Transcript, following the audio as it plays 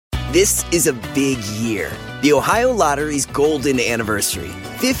This is a big year. The Ohio Lottery's golden anniversary.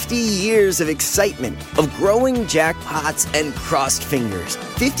 50 years of excitement, of growing jackpots and crossed fingers.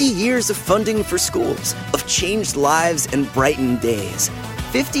 50 years of funding for schools, of changed lives and brightened days.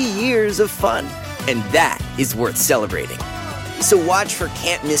 50 years of fun, and that is worth celebrating. So watch for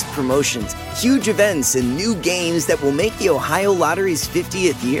can't-miss promotions, huge events, and new games that will make the Ohio Lottery's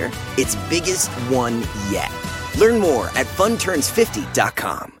 50th year its biggest one yet. Learn more at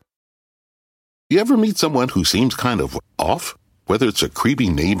funturns50.com. You ever meet someone who seems kind of off? Whether it's a creepy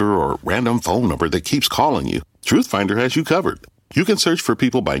neighbor or a random phone number that keeps calling you, Truthfinder has you covered. You can search for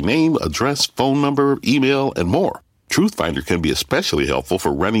people by name, address, phone number, email, and more. Truthfinder can be especially helpful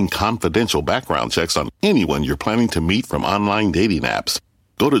for running confidential background checks on anyone you're planning to meet from online dating apps.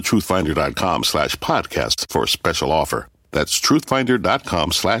 Go to truthfinder.com/podcasts for a special offer. That's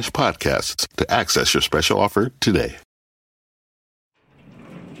truthfinder.com/podcasts to access your special offer today.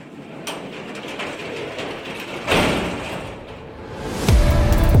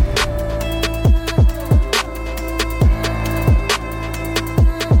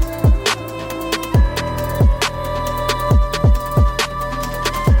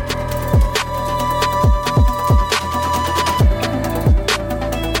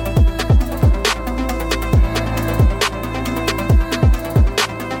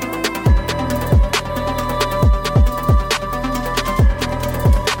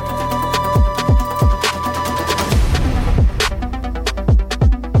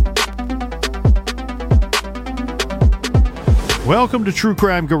 Welcome to True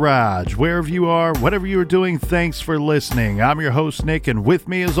Crime Garage. Wherever you are, whatever you are doing, thanks for listening. I'm your host, Nick, and with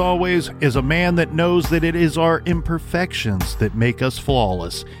me, as always, is a man that knows that it is our imperfections that make us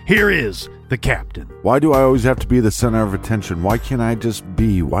flawless. Here is the Captain. Why do I always have to be the center of attention? Why can't I just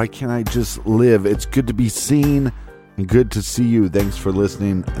be? Why can't I just live? It's good to be seen and good to see you. Thanks for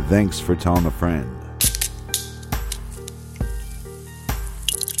listening. Thanks for telling a friend.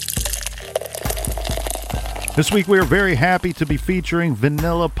 This week we are very happy to be featuring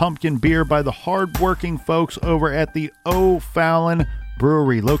Vanilla Pumpkin Beer by the hardworking folks over at the O'Fallon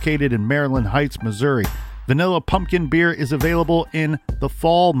Brewery, located in Maryland Heights, Missouri. Vanilla Pumpkin Beer is available in the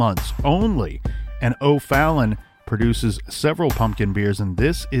fall months only, and O'Fallon produces several pumpkin beers, and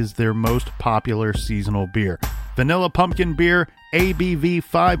this is their most popular seasonal beer. Vanilla Pumpkin Beer, ABV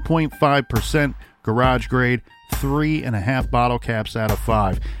 5.5%, garage grade, 3.5 bottle caps out of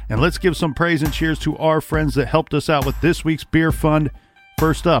 5. And let's give some praise and cheers to our friends that helped us out with this week's beer fund.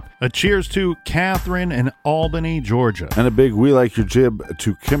 First up, a cheers to Catherine in Albany, Georgia. And a big we like your jib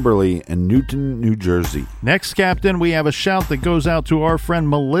to Kimberly in Newton, New Jersey. Next, Captain, we have a shout that goes out to our friend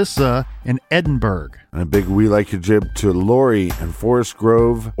Melissa in Edinburgh. And a big we like your jib to Lori in Forest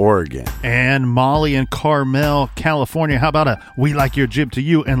Grove, Oregon. And Molly in Carmel, California. How about a we like your jib to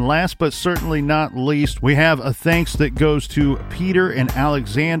you? And last but certainly not least, we have a thanks that goes to Peter in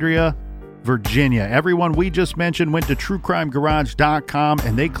Alexandria, Virginia. Everyone we just mentioned went to truecrimegarage.com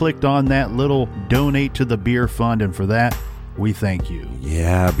and they clicked on that little donate to the beer fund, and for that, we thank you.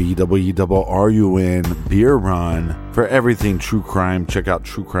 Yeah, BWRUN Beer Run. For everything true crime, check out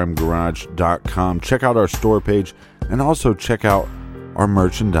truecrimegarage.com. Check out our store page and also check out our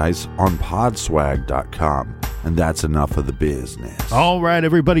merchandise on podswag.com. And that's enough of the business. All right,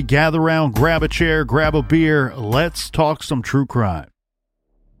 everybody, gather around, grab a chair, grab a beer. Let's talk some true crime.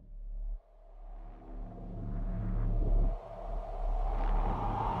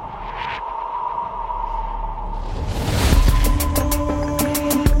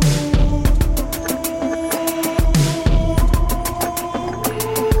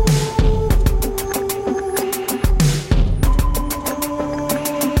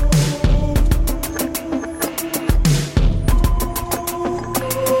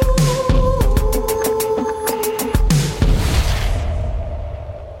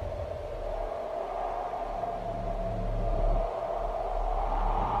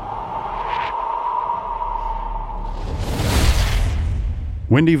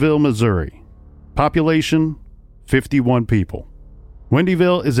 Windyville, Missouri. Population, 51 people.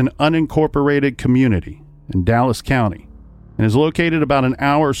 Windyville is an unincorporated community in Dallas County and is located about an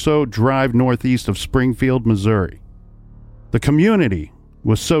hour or so drive northeast of Springfield, Missouri. The community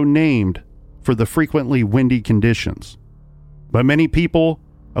was so named for the frequently windy conditions, but many people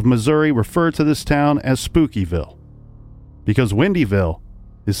of Missouri refer to this town as Spookyville because Windyville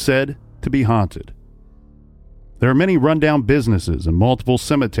is said to be haunted. There are many rundown businesses and multiple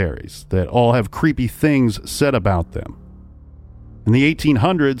cemeteries that all have creepy things said about them. In the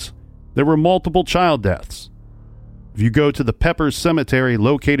 1800s, there were multiple child deaths. If you go to the Peppers Cemetery,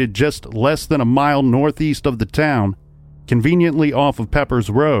 located just less than a mile northeast of the town, conveniently off of Peppers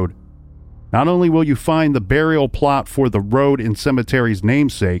Road, Not only will you find the burial plot for the road and cemetery's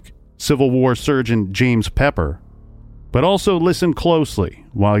namesake, Civil War surgeon James Pepper, but also listen closely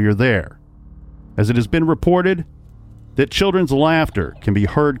while you're there, as it has been reported that children's laughter can be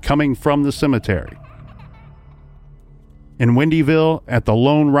heard coming from the cemetery. In Windyville, at the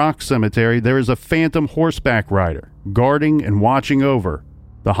Lone Rock Cemetery, there is a phantom horseback rider guarding and watching over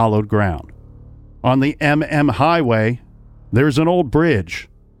the hallowed ground. On the MM Highway, there is an old bridge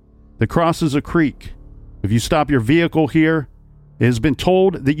that crosses a creek. If you stop your vehicle here, it has been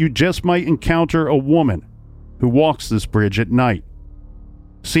told that you just might encounter a woman who walks this bridge at night,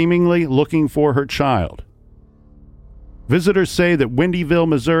 seemingly looking for her child. Visitors say that Windyville,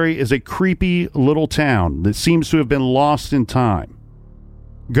 Missouri is a creepy little town that seems to have been lost in time.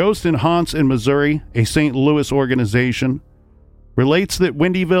 Ghosts and Haunts in Missouri, a St. Louis organization, relates that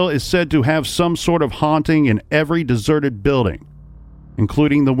Windyville is said to have some sort of haunting in every deserted building,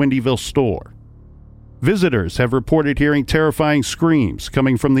 including the Windyville store. Visitors have reported hearing terrifying screams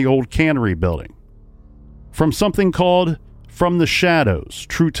coming from the old cannery building. From something called From the Shadows,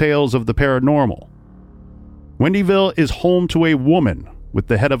 True Tales of the Paranormal. Windyville is home to a woman with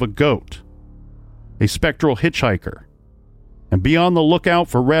the head of a goat, a spectral hitchhiker, and be on the lookout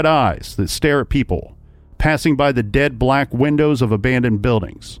for red eyes that stare at people passing by the dead black windows of abandoned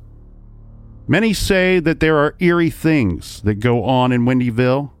buildings. Many say that there are eerie things that go on in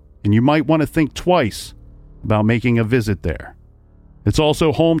Windyville, and you might want to think twice about making a visit there. It's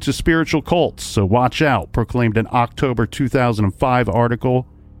also home to spiritual cults, so watch out, proclaimed an October 2005 article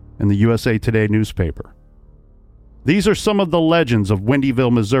in the USA Today newspaper. These are some of the legends of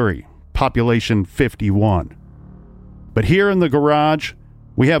Windyville, Missouri, population 51. But here in the garage,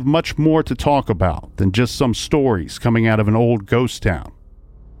 we have much more to talk about than just some stories coming out of an old ghost town,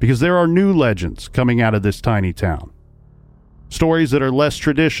 because there are new legends coming out of this tiny town. Stories that are less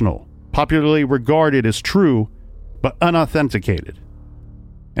traditional, popularly regarded as true, but unauthenticated.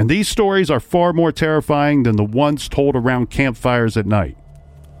 And these stories are far more terrifying than the ones told around campfires at night.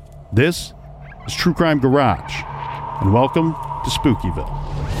 This is True Crime Garage, and welcome to Spookyville.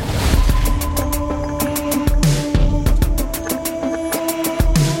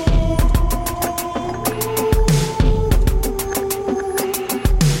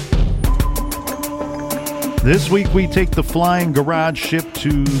 This week we take the flying garage ship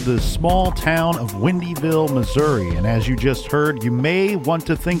to the small town of Windyville, Missouri. And as you just heard, you may want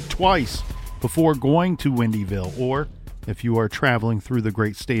to think twice before going to Windyville. Or, if you are traveling through the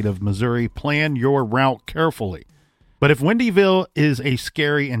great state of Missouri, plan your route carefully. But if Windyville is a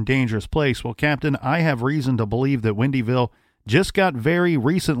scary and dangerous place, well, Captain, I have reason to believe that Windyville just got very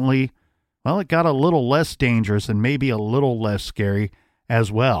recently, well, it got a little less dangerous and maybe a little less scary as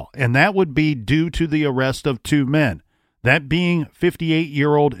well. And that would be due to the arrest of two men, that being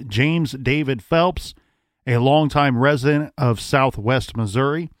 58-year-old James David Phelps, a longtime resident of Southwest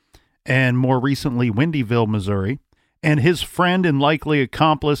Missouri, and more recently Windyville, Missouri, and his friend and likely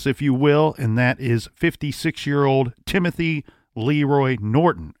accomplice, if you will, and that is 56-year-old Timothy Leroy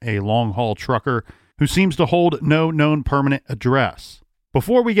Norton, a long-haul trucker who seems to hold no known permanent address.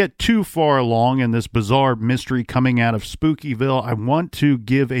 Before we get too far along in this bizarre mystery coming out of Spookyville, I want to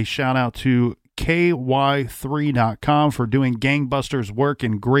give a shout out to KY3.com for doing gangbusters work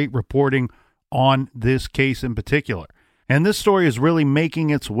and great reporting on this case in particular. And this story is really making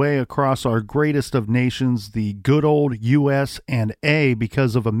its way across our greatest of nations, the good old US&A,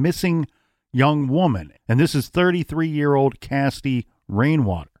 because of a missing young woman. And this is 33-year-old Cassidy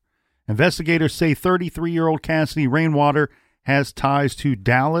Rainwater. Investigators say 33-year-old Cassidy Rainwater has ties to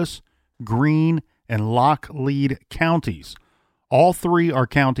Dallas, Greene, and Lockleed counties. All three are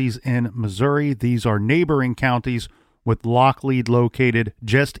counties in Missouri. These are neighboring counties, with Lockleed located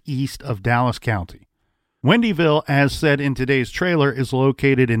just east of Dallas County. Windyville, as said in today's trailer, is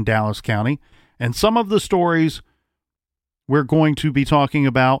located in Dallas County, and some of the stories we're going to be talking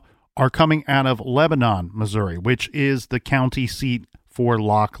about are coming out of Lebanon, Missouri, which is the county seat for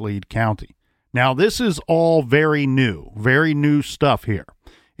Lockleed County. Now, this is all very new stuff here.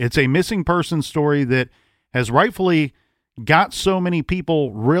 It's a missing person story that has rightfully got so many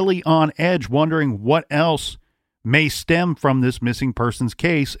people really on edge, wondering what else may stem from this missing persons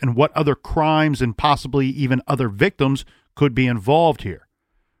case and what other crimes and possibly even other victims could be involved here.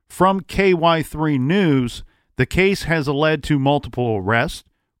 From KY3 News, the case has led to multiple arrests,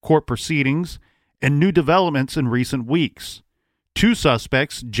 court proceedings, and new developments in recent weeks. Two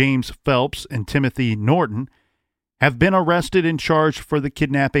suspects, James Phelps and Timothy Norton, have been arrested and charged for the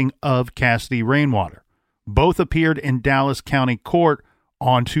kidnapping of Cassidy Rainwater. Both appeared in Dallas County Court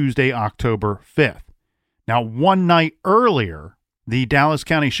on Tuesday, October 5th. Now, one night earlier, The Dallas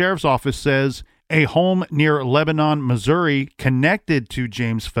County Sheriff's Office says a home near Lebanon, Missouri, connected to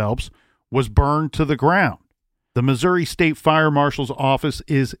James Phelps, was burned to the ground. The Missouri State Fire Marshal's office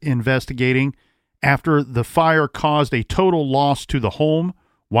is investigating after the fire caused a total loss to the home,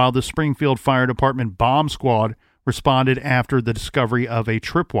 while the Springfield Fire Department bomb squad responded after the discovery of a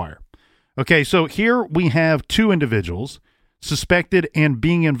tripwire. Okay, so here we have two individuals suspected and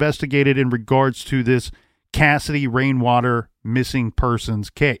being investigated in regards to this Cassidy Rainwater missing persons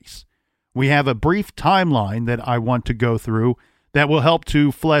case. We have a brief timeline that I want to go through that will help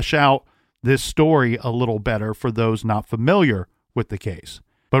to flesh out this story a little better for those not familiar with the case.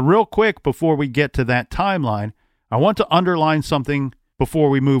 But real quick, before we get to that timeline, I want to underline something before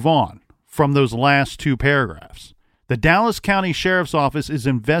we move on from those last two paragraphs. The Dallas County Sheriff's Office is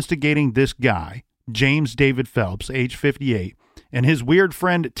investigating this guy, James David Phelps, age 58, and his weird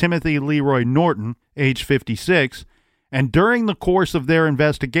friend Timothy Leroy Norton, age 56, and during the course of their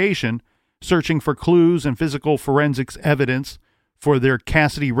investigation, searching for clues and physical forensics evidence for their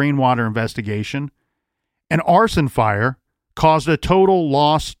Cassidy Rainwater investigation, an arson fire caused a total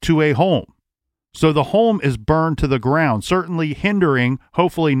loss to a home. So the home is burned to the ground, certainly hindering,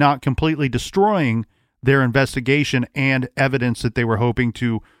 hopefully not completely destroying, their investigation and evidence that they were hoping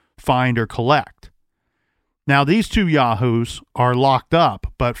to find or collect. Now, these two yahoos are locked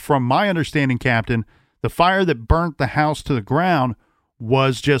up, but from my understanding, Captain, the fire that burnt the house to the ground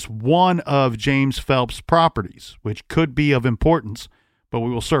was just one of James Phelps' properties, which could be of importance, but we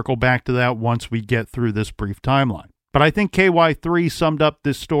will circle back to that once we get through this brief timeline. But I think KY3 summed up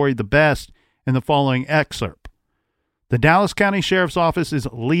this story the best in the following excerpt. The Dallas County Sheriff's Office is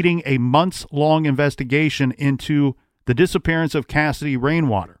leading a months-long investigation into the disappearance of Cassidy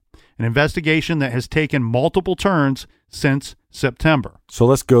Rainwater, an investigation that has taken multiple turns since September. So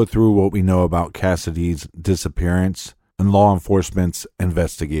let's go through what we know about Cassidy's disappearance and law enforcement's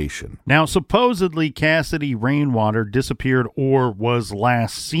investigation. Now, supposedly Cassidy Rainwater disappeared or was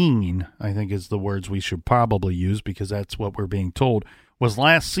last seen, I think is the words we should probably use because that's what we're being told, was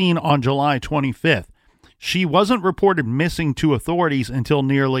last seen on July 25th. She wasn't reported missing to authorities until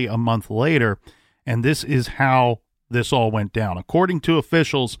nearly a month later, and this is how this all went down. According to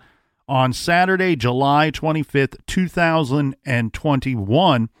officials, on Saturday, July 25th,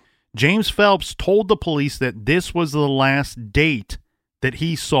 2021, James Phelps told the police that this was the last date that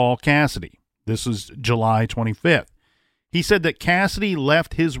he saw Cassidy. This is July 25th. He said that Cassidy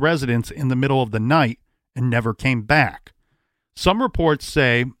left his residence in the middle of the night and never came back. Some reports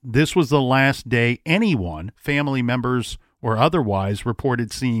say this was the last day anyone, family members or otherwise,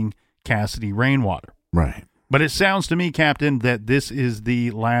 reported seeing Cassidy Rainwater. Right. But it sounds to me, Captain, that this is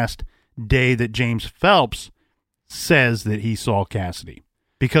the last day that James Phelps says that he saw Cassidy.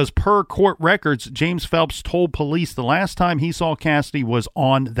 Because per court records, James Phelps told police the last time he saw Cassidy was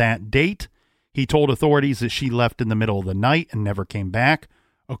on that date. He told authorities that she left in the middle of the night and never came back.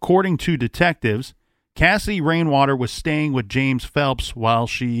 According to detectives, Cassidy Rainwater was staying with James Phelps while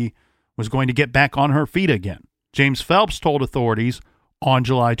she was going to get back on her feet again. James Phelps told authorities on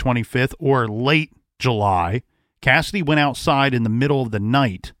July 25th, or late July, Cassidy went outside in the middle of the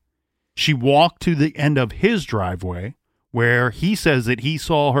night. She walked to the end of his driveway, where he says that he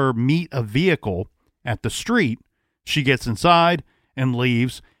saw her meet a vehicle at the street. She gets inside and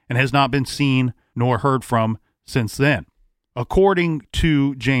leaves and has not been seen nor heard from since then. According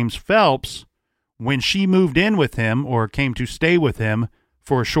to James Phelps, when she moved in with him or came to stay with him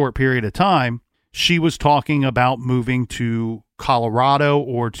for a short period of time, she was talking about moving to Colorado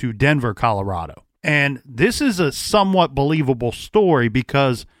or to Denver, Colorado. And this is a somewhat believable story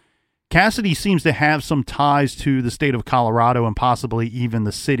because Cassidy seems to have some ties to the state of Colorado and possibly even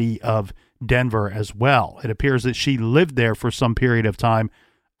the city of Denver as well. It appears that she lived there for some period of time.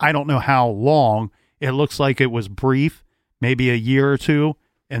 I don't know how long. It looks like it was brief, maybe a year or two,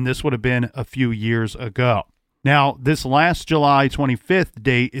 and this would have been a few years ago. Now, this last July 25th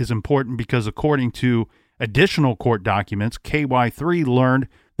date is important because according to additional court documents, KY3 learned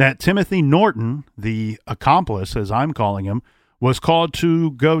that Timothy Norton, the accomplice, as I'm calling him, was called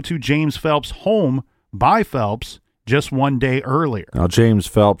to go to James Phelps' home by Phelps just one day earlier. Now, James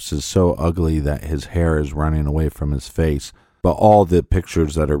Phelps is so ugly that his hair is running away from his face, but all the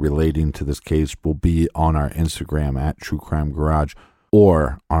pictures that are relating to this case will be on our Instagram at True Crime Garage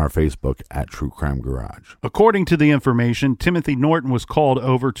or on our Facebook at True Crime Garage. According to the information, Timothy Norton was called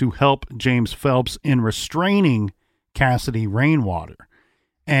over to help James Phelps in restraining Cassidy Rainwater.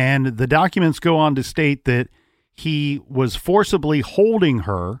 And the documents go on to state that he was forcibly holding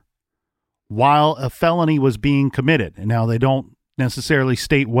her while a felony was being committed. And now they don't necessarily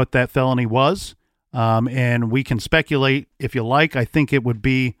state what that felony was. And we can speculate if you like. I think it would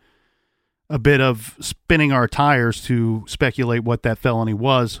be a bit of spinning our tires to speculate what that felony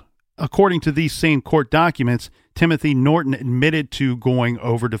was. According to these same court documents, Timothy Norton admitted to going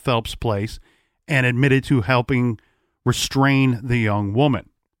over to Phelps' place and admitted to helping restrain the young woman.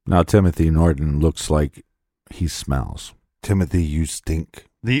 Now, Timothy Norton looks like he smells. Timothy, you stink.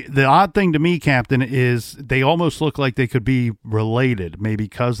 The odd thing to me, Captain, is they almost look like they could be related, maybe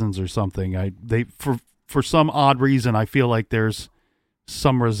cousins or something. For some odd reason, I feel like there's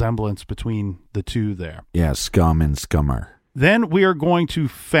some resemblance between the two there. Yeah, scum and scummer. Then we are going to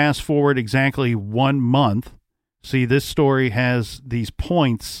fast forward exactly 1 month. See, this story has these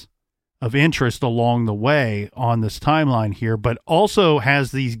points of interest along the way on this timeline here, but also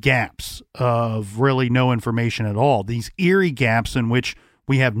has these gaps of really no information at all. These eerie gaps in which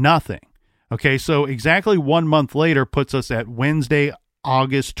we have nothing. Okay, so exactly 1 month later puts us at Wednesday,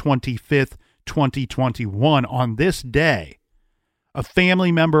 August 25th, 2021. On this day, a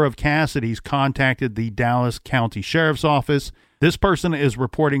family member of Cassidy's contacted the Dallas County Sheriff's Office. This person is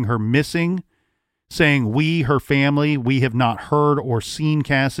reporting her missing, saying, "We, her family, we have not heard or seen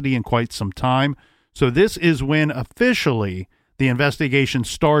Cassidy in quite some time." So this is when officially the investigation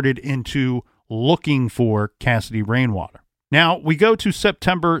started into looking for Cassidy Rainwater. Now, we go to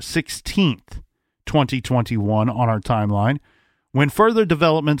September 16th, 2021 on our timeline, when further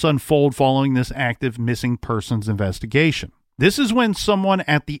developments unfold following this active missing persons investigation. This is when someone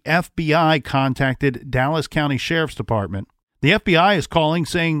at the FBI contacted Dallas County Sheriff's Department. The FBI is calling,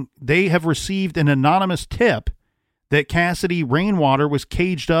 saying they have received an anonymous tip that Cassidy Rainwater was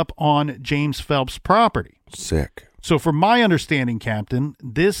caged up on James Phelps' property. Sick. So from my understanding, Captain,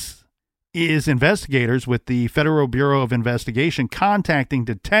 this is investigators with the Federal Bureau of Investigation contacting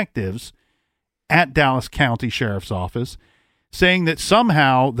detectives at Dallas County Sheriff's Office, saying that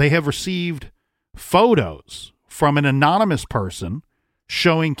somehow they have received photos from an anonymous person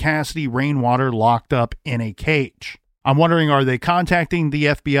showing Cassidy Rainwater locked up in a cage. I'm wondering, are they contacting the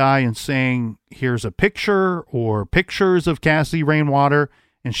FBI and saying, here's a picture or pictures of Cassidy Rainwater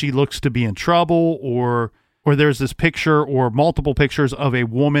and she looks to be in trouble, or there's this picture or multiple pictures of a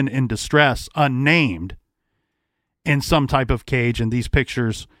woman in distress, unnamed, in some type of cage, and these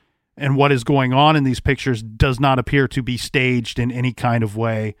pictures and what is going on in these pictures does not appear to be staged in any kind of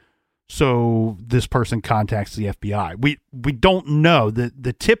way. So this person contacts the FBI. We don't know.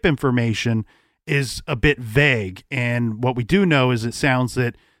 The tip information is a bit vague, and what we do know is it sounds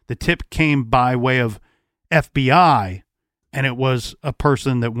that the tip came by way of FBI, and it was a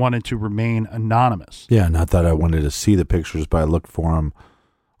person that wanted to remain anonymous. Yeah, not that I wanted to see the pictures, but I looked for them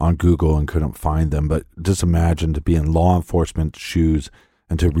on Google and couldn't find them. But just imagine to be in law enforcement shoes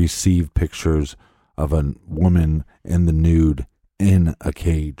and to receive pictures of a woman in the nude in a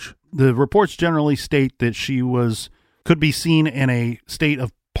cage. The reports generally state that she could be seen in a state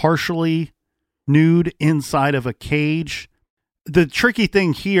of partially nude inside of a cage. The tricky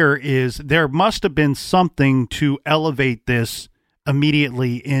thing here is there must have been something to elevate this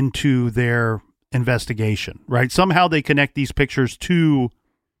immediately into their investigation, right? Somehow they connect these pictures to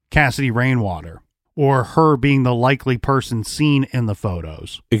Cassidy Rainwater, or her being the likely person seen in the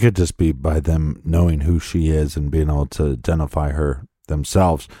photos. It could just be by them knowing who she is and being able to identify her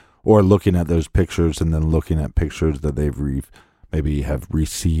themselves, or looking at those pictures and then looking at pictures that they've maybe have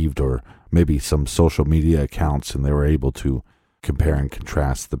received, or maybe some social media accounts, and they were able to compare and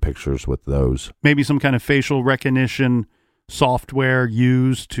contrast the pictures with those. Maybe some kind of facial recognition software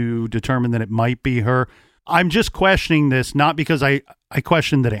used to determine that it might be her. I'm just questioning this, not because I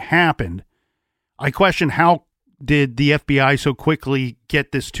question that it happened. I question how did the FBI so quickly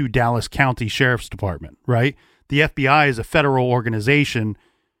get this to Dallas County Sheriff's Department, right? The FBI is a federal organization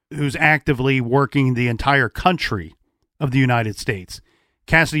who's actively working the entire country of the United States.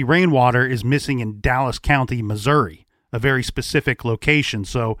 Cassidy Rainwater is missing in Dallas County, Missouri, a very specific location.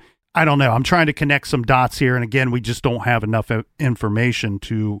 So I don't know. I'm trying to connect some dots here. And again, we just don't have enough information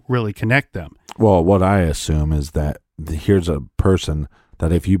to really connect them. Well, what I assume is that here's a person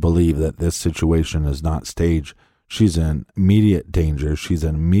that if you believe that this situation is not staged, she's in immediate danger. She's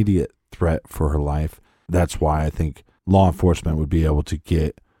an immediate threat for her life. That's why I think law enforcement would be able to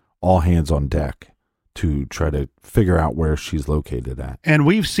get all hands on deck to try to figure out where she's located at. And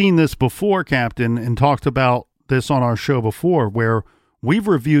we've seen this before, Captain, and talked about this on our show before, where we've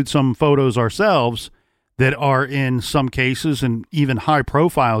reviewed some photos ourselves that are in some cases, and even high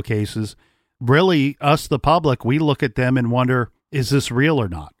profile cases, really us, the public, we look at them and wonder, is this real or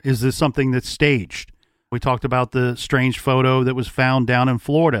not? Is this something that's staged? We talked about the strange photo that was found down in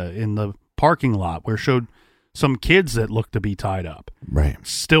Florida in the parking lot where it showed some kids that looked to be tied up. Right.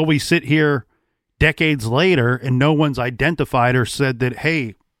 Still, we sit here decades later, and no one's identified or said that,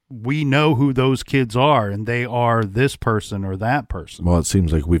 hey, we know who those kids are, and they are this person or that person. Well, it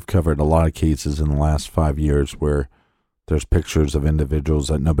seems like we've covered a lot of cases in the last 5 years where there's pictures of individuals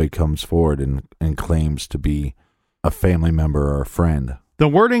that nobody comes forward and claims to be a family member or a friend. The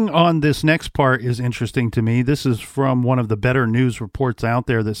wording on this next part is interesting to me. This is from one of the better news reports out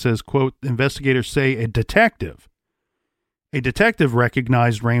there that says, quote, investigators say a detective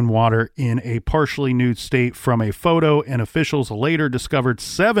recognized Rainwater in a partially nude state from a photo, and officials later discovered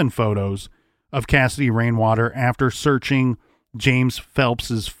 7 photos of Cassidy Rainwater after searching James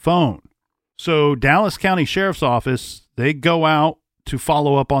Phelps's phone. So Dallas County Sheriff's Office, they go out to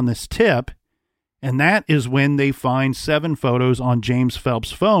follow up on this tip, and that is when they find 7 photos on James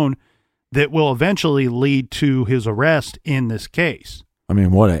Phelps' phone that will eventually lead to his arrest in this case. I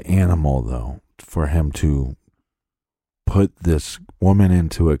mean, what an animal, though, for him to put this woman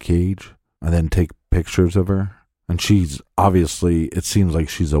into a cage and then take pictures of her. And she's obviously, it seems like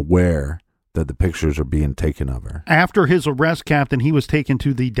she's aware that the pictures are being taken of her. After his arrest, Captain, he was taken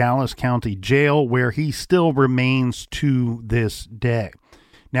to the Dallas County Jail, where he still remains to this day.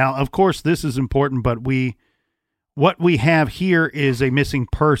 Now, of course, this is important, but what we have here is a missing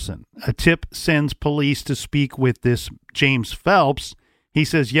person. A tip sends police to speak with this James Phelps. He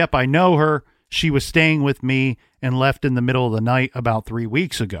says, yep, I know her. She was staying with me and left in the middle of the night about 3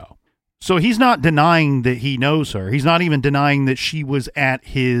 weeks ago. So he's not denying that he knows her. He's not even denying that she was at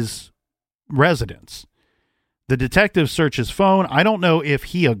his residence. The detective search his phone. I don't know if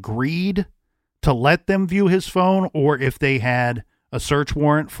he agreed to let them view his phone or if they had a search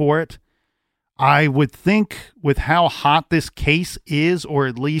warrant for it. I would think with how hot this case is, or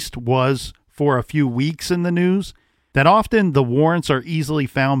at least was for a few weeks in the news, that often the warrants are easily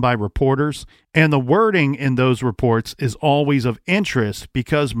found by reporters, and the wording in those reports is always of interest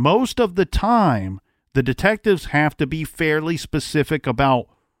because most of the time the detectives have to be fairly specific about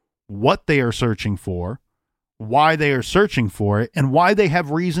what they are searching for, why they are searching for it, and why they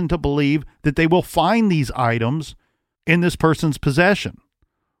have reason to believe that they will find these items in this person's possession,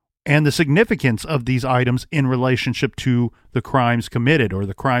 and the significance of these items in relationship to the crimes committed or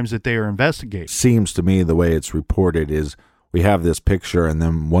the crimes that they are investigating. Seems to me the way it's reported is we have this picture, and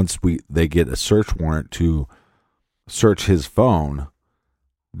then once they get a search warrant to search his phone,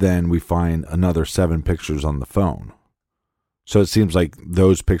 then we find another 7 pictures on the phone. So it seems like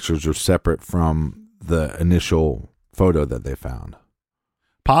those pictures are separate from the initial photo that they found.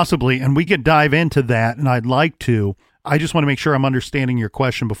 Possibly, and we could dive into that, and I'd like to. I just want to make sure I'm understanding your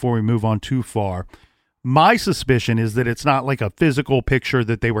question before we move on too far. My suspicion is that it's not like a physical picture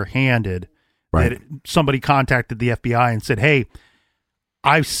that they were handed, right? That somebody contacted the FBI and said, hey,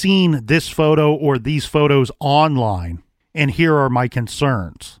 I've seen this photo or these photos online, and here are my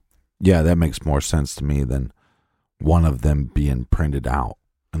concerns. Yeah, that makes more sense to me than one of them being printed out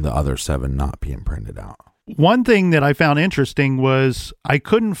and the other 7 not being printed out. One thing that I found interesting was I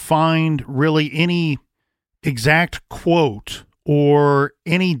couldn't find really any exact quote or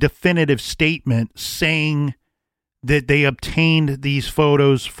any definitive statement saying that they obtained these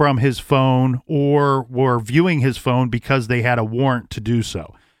photos from his phone or were viewing his phone because they had a warrant to do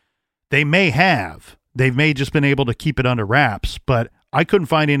so. They may have. They may just been able to keep it under wraps, but I couldn't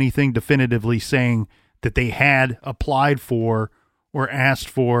find anything definitively saying that they had applied for or asked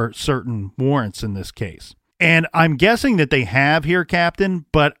for certain warrants in this case. And I'm guessing that they have here, Captain,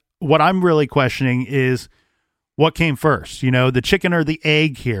 but what I'm really questioning is what came first, the chicken or the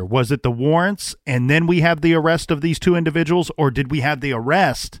egg here? Was it the warrants and then we have the arrest of these 2 individuals, or did we have the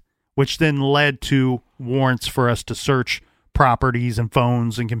arrest, which then led to warrants for us to search properties and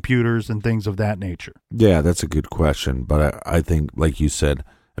phones and computers and things of that nature? Yeah, that's a good question. But I think, like you said,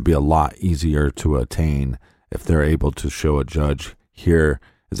 it'd be a lot easier to attain if they're able to show a judge, here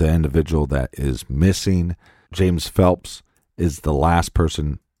is an individual that is missing. James Phelps is the last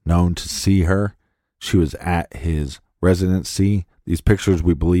person known to see her. She was at his residency. These pictures,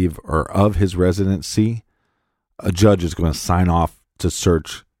 we believe, are of his residency. A judge is going to sign off to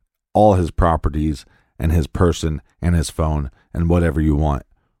search all his properties and his person and his phone and whatever you want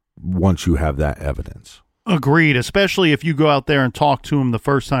once you have that evidence. Agreed, especially if you go out there and talk to him the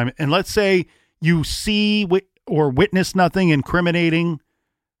first time. And let's say you see or witness nothing incriminating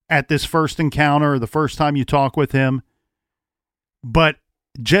at this first encounter or the first time you talk with him, but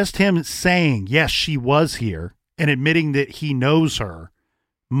just him saying, yes, she was here, and admitting that he knows her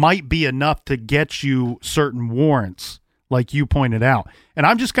might be enough to get you certain warrants, like you pointed out. And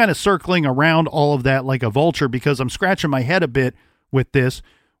I'm just kind of circling around all of that like a vulture because I'm scratching my head a bit with this.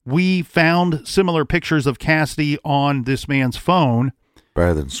 We found similar pictures of Cassidy on this man's phone,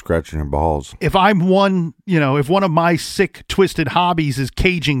 Better than scratching your balls. If I'm if one of my sick, twisted hobbies is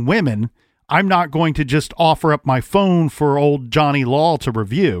caging women, I'm not going to just offer up my phone for old Johnny Law to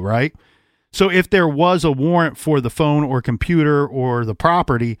review, right? So if there was a warrant for the phone or computer or the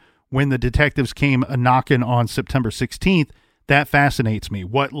property when the detectives came a-knocking on September 16th, that fascinates me.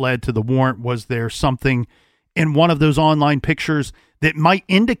 What led to the warrant? Was there something in one of those online pictures that might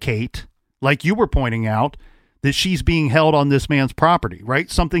indicate, like you were pointing out, that she's being held on this man's property,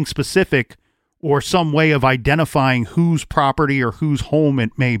 right? Something specific or some way of identifying whose property or whose home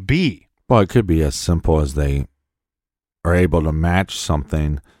it may be. Well, it could be as simple as they are able to match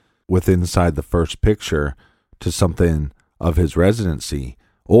something with inside the first picture to something of his residency.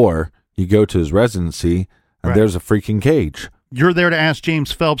 Or you go to his residency and there's a freaking cage. You're there to ask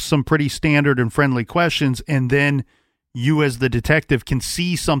James Phelps some pretty standard and friendly questions, and then you as the detective can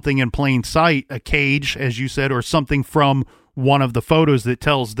see something in plain sight, a cage, as you said, or something from one of the photos that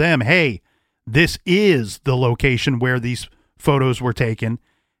tells them, hey, this is the location where these photos were taken.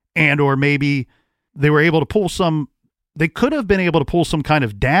 And or maybe they were able to pull they could have been able to pull some kind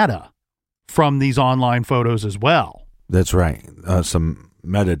of data from these online photos as well. That's right. Some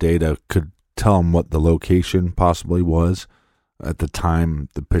metadata could tell them what the location possibly was at the time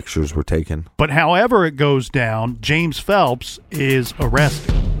the pictures were taken. But however it goes down, James Phelps is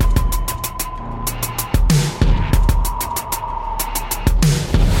arrested.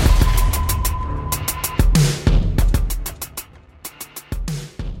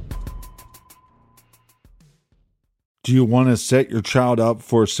 Do you want to set your child up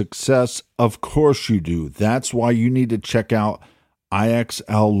for success? Of course you do. That's why you need to check out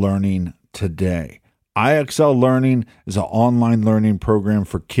IXL Learning today. IXL Learning is an online learning program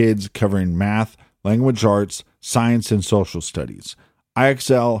for kids covering math, language arts, science, and social studies.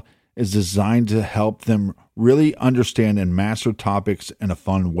 IXL is designed to help them really understand and master topics in a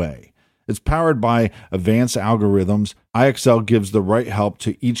fun way. It's powered by advanced algorithms. IXL gives the right help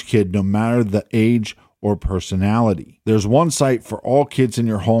to each kid no matter the age or personality. There's one site for all kids in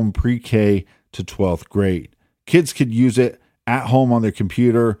your home pre-K to 12th grade. Kids could use it at home on their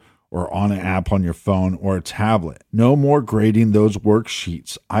computer or on an app on your phone or a tablet. No more grading those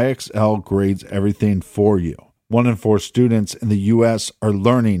worksheets. IXL grades everything for you. 1 in 4 students in the U.S. are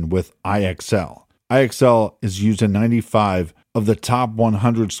learning with IXL. IXL is used in 95 of the top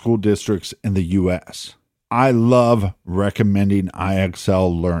 100 school districts in the U.S. I love recommending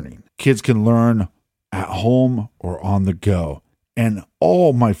IXL Learning. Kids can learn at home or on the go. And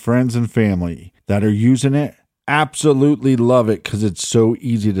all my friends and family that are using it absolutely love it because it's so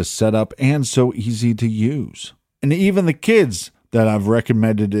easy to set up and so easy to use. And even the kids that I've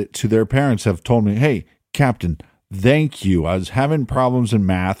recommended it to their parents have told me, hey, Captain, thank you. I was having problems in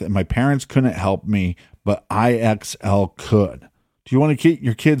math and my parents couldn't help me, but IXL could. Do you want to get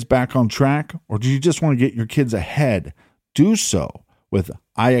your kids back on track, or do you just want to get your kids ahead? Do so with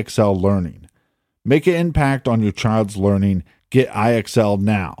IXL Learning. Make an impact on your child's learning. Get IXL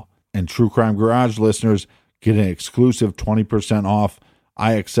now. And True Crime Garage listeners get an exclusive 20% off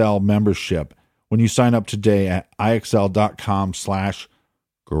IXL membership when you sign up today at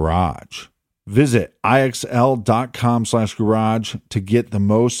IXL.com/garage. Visit IXL.com/garage to get the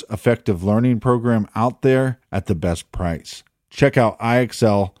most effective learning program out there at the best price. Check out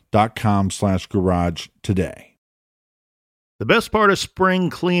IXL.com/garage today. The best part of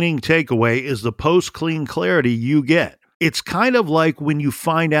spring cleaning takeaway is the post-clean clarity you get. It's kind of like when you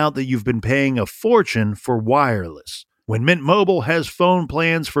find out that you've been paying a fortune for wireless. When Mint Mobile has phone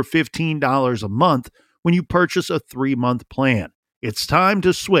plans for $15 a month when you purchase a 3-month plan. It's time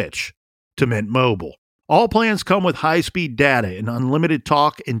to switch to Mint Mobile. All plans come with high-speed data and unlimited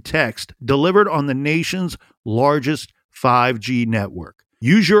talk and text delivered on the nation's largest 5G network.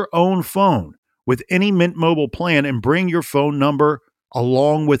 Use your own phone with any Mint Mobile plan and bring your phone number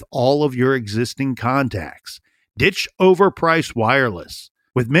along with all of your existing contacts. Ditch overpriced wireless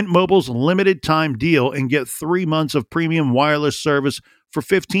with Mint Mobile's limited time deal and get 3 months of premium wireless service for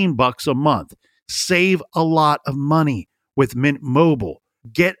 $15 a month. Save a lot of money with Mint Mobile.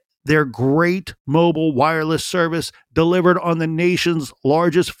 Get their great mobile wireless service delivered on the nation's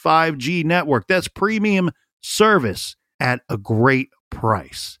largest 5G network. That's premium service at a great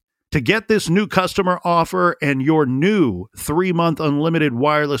price. To get this new customer offer and your new 3-month unlimited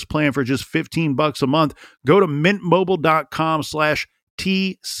wireless plan for just $15 a month, go to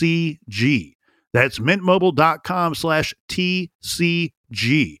mintmobile.com/TCG. That's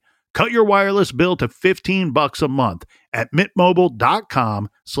mintmobile.com/TCG. Cut your wireless bill to $15 a month at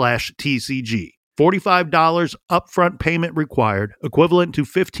mintmobile.com/TCG. $45 upfront payment required, equivalent to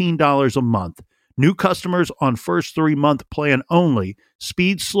 $15 a month. New customers on first 3-month plan only.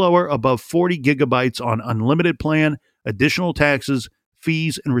 Speed slower above 40 gigabytes on unlimited plan. Additional taxes,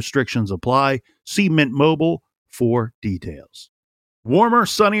 fees, and restrictions apply. See Mint Mobile for details. Warmer,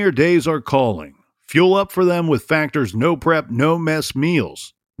 sunnier days are calling. Fuel up for them with Factor's no prep, no mess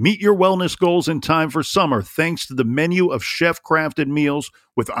meals. Meet your wellness goals in time for summer thanks to the menu of chef-crafted meals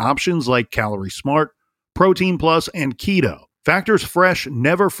with options like Calorie Smart, Protein Plus, and Keto. Factor's fresh,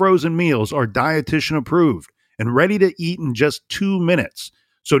 never frozen meals are dietitian approved and ready to eat in just 2 minutes.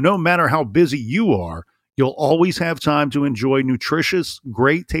 So no matter how busy you are, you'll always have time to enjoy nutritious,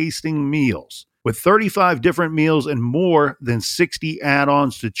 great tasting meals. With 35 different meals and more than 60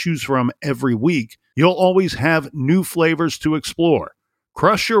 add-ons to choose from every week, you'll always have new flavors to explore.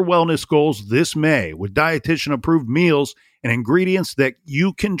 Crush your wellness goals this May with dietitian approved meals and ingredients that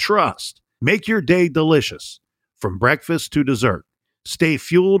you can trust. Make your day delicious. From breakfast to dessert, stay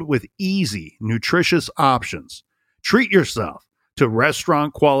fueled with easy, nutritious options. Treat yourself to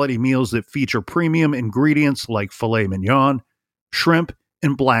restaurant-quality meals that feature premium ingredients like filet mignon, shrimp,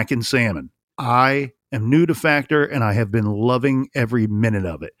 and blackened salmon. I am new to Factor, and I have been loving every minute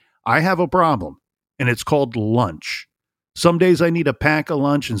of it. I have a problem, and it's called lunch. Some days I need to pack a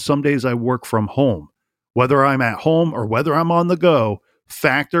lunch, and some days I work from home. Whether I'm at home or whether I'm on the go,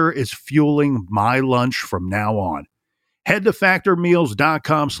 Factor is fueling my lunch from now on. Head to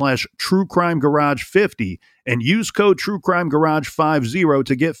factormeals.com/truecrimegarage50 and use code truecrimegarage50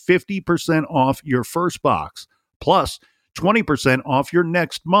 to get 50% off your first box, plus 20% off your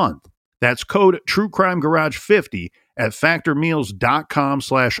next month. That's code truecrimegarage50 at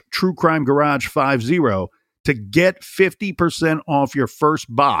factormeals.com/truecrimegarage50 to get 50% off your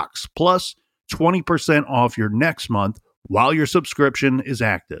first box, plus 20% off your next month while your subscription is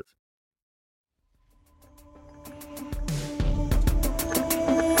active.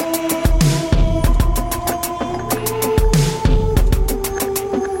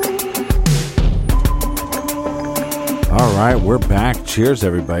 All right, we're back. Cheers,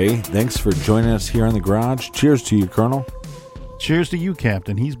 everybody. Thanks for joining us here in the garage. Cheers to you, Colonel. Cheers to you,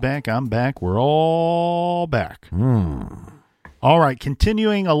 Captain. He's back. I'm back. We're all back. All right,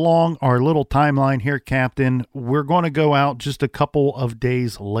 continuing along our little timeline here, Captain, we're going to go out just a couple of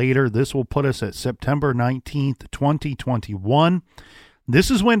days later. This will put us at September 19th, 2021. This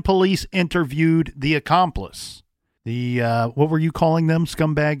is when police interviewed the accomplice. The, what were you calling them?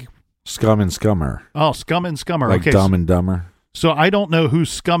 Scumbag? Scum and Scummer. Oh, Scum and Scummer. Like okay, Dumb and Dumber. So I don't know who's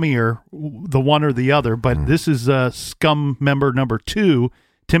scummier, the one or the other, but this is scum member number 2,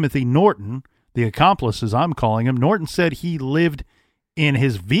 Timothy Norton, the accomplice, as I'm calling him. Norton said he lived in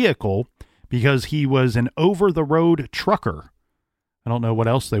his vehicle because he was an over-the-road trucker. I don't know what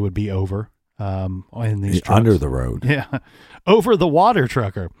else they would be over in these trucks. Under the road. Yeah, over-the-water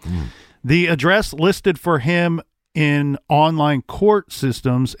trucker. The address listed for him in online court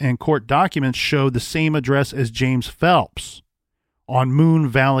systems and court documents show the same address as James Phelps on Moon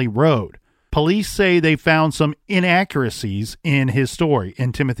Valley Road. Police say they found some inaccuracies in his story,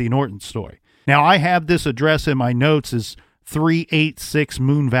 in Timothy Norton's story. Now, I have this address in my notes as 386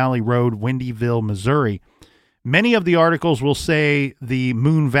 Moon Valley Road, Windyville, Missouri. Many of the articles will say the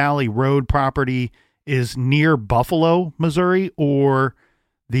Moon Valley Road property is near Buffalo, Missouri, or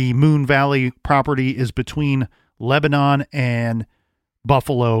the Moon Valley property is between Lebanon and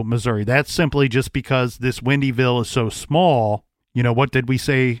Buffalo, Missouri. That's simply just because this Windyville is so small. You know, what did we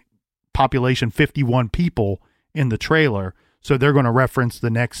say? Population 51 people in the trailer. So they're going to reference the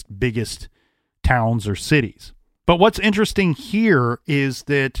next biggest towns or cities. But what's interesting here is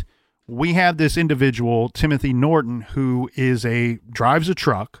that we have this individual, Timothy Norton, who drives a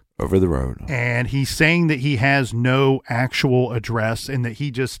truck over the road. And he's saying that he has no actual address and that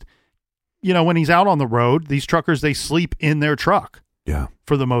he just, you know, when he's out on the road, these truckers, they sleep in their truck. Yeah.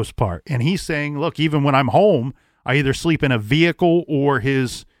 For the most part. And he's saying, look, even when I'm home, I either sleep in a vehicle or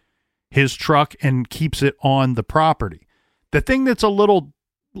his truck and keeps it on the property. The thing that's a little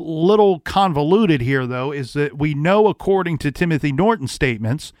convoluted here, though, is that we know, according to Timothy Norton's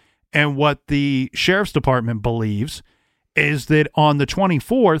statements and what the sheriff's department believes, is that on the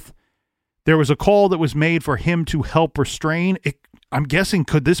 24th, there was a call that was made for him to help restrain. I'm guessing,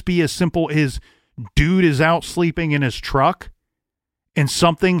 could this be as simple as dude is out sleeping in his truck and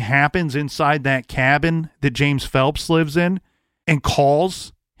something happens inside that cabin that James Phelps lives in and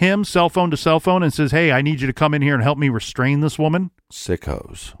calls him cell phone to cell phone and says, hey, I need you to come in here and help me restrain this woman?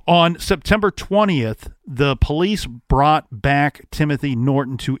 Sickos. On September 20th, the police brought back Timothy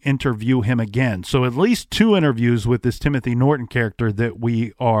Norton to interview him again. So at least 2 interviews with this Timothy Norton character that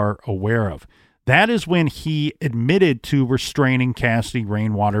we are aware of. That is when he admitted to restraining Cassidy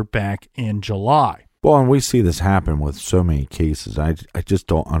Rainwater back in July. Well, and we see this happen with so many cases. I just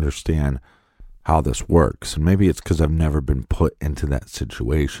don't understand how this works. And maybe it's because I've never been put into that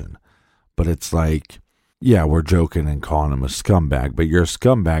situation. But it's like, yeah, we're joking and calling him a scumbag, but you're a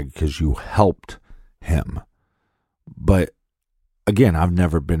scumbag because you helped him. But again, I've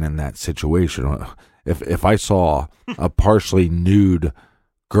never been in that situation. If I saw a partially nude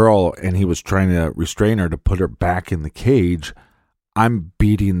girl and he was trying to restrain her to put her back in the cage, I'm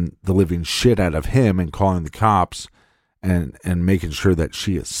beating the living shit out of him and calling the cops and making sure that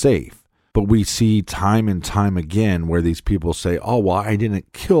she is safe. But we see time and time again where these people say, oh, well, I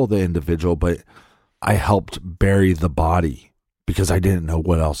didn't kill the individual, but I helped bury the body because I didn't know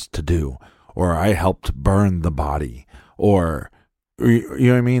what else to do. Or I helped burn the body. Or, you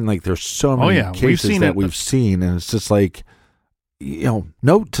know what I mean? Like, there's so many cases we've seen, and it's just like, you know,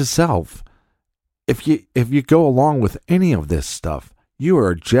 note to self. If you go along with any of this stuff, you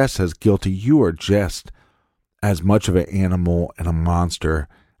are just as guilty. You are just as much of an animal and a monster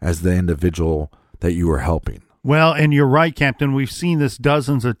as the individual that you are helping. Well, and you're right, Captain. We've seen this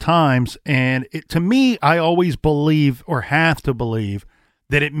dozens of times, and to me, I always believe or have to believe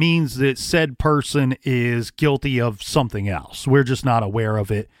that it means that said person is guilty of something else. We're just not aware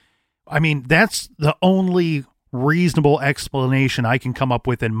of it. I mean, that's the only reasonable explanation I can come up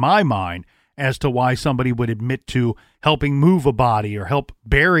with in my mind as to why somebody would admit to helping move a body or help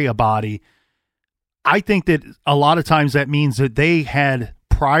bury a body. I think that a lot of times that means that they had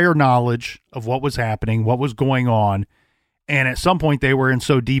prior knowledge of what was happening, what was going on, and at some point they were in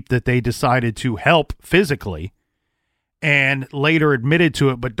so deep that they decided to help physically and later admitted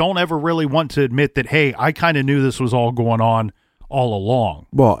to it, but don't ever really want to admit that, hey, I kind of knew this was all going on all along.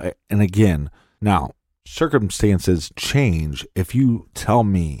 Well, and again, now, circumstances change. If you tell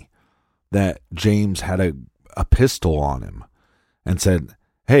me that James had a pistol on him and said,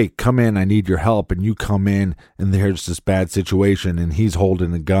 hey, come in, I need your help, and you come in and there's this bad situation and he's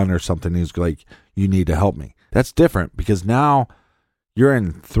holding a gun or something, he's like, you need to help me. That's different because now you're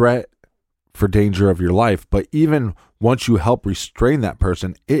in threat for danger of your life. But even once you help restrain that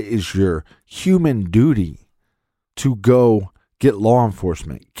person, it is your human duty to go get law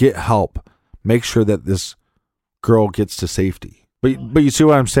enforcement, get help, make sure that this girl gets to safety. But you see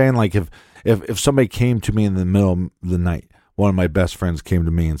what I'm saying? Like if somebody came to me in the middle of the night, one of my best friends came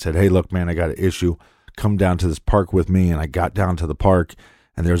to me and said, hey, look, man, I got an issue. Come down to this park with me. And I got down to the park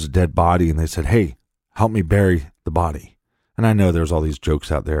and there's a dead body. And they said, hey, help me bury the body. And I know there's all these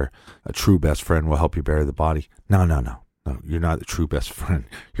jokes out there. A true best friend will help you bury the body. No, you're not the true best friend.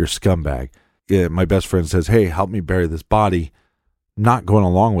 You're a scumbag. Yeah, my best friend says, hey, help me bury this body. Not going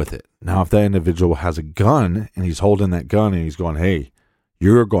along with it. Now, if that individual has a gun and he's holding that gun and he's going, hey,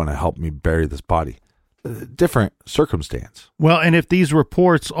 you're going to help me bury this body. Different circumstance. Well, and if these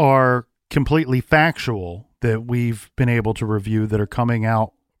reports are completely factual that we've been able to review that are coming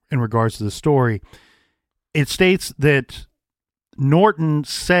out in regards to the story, it states that Norton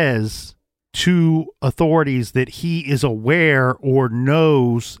says to authorities that he is aware or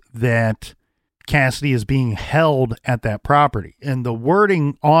knows that Cassidy is being held at that property. And the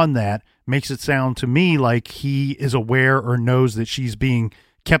wording on that makes it sound to me like he is aware or knows that she's being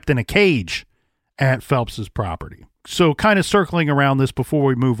kept in a cage at Phelps's property. So kind of circling around this before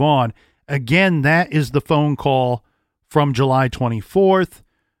we move on, again, that is the phone call from July 24th.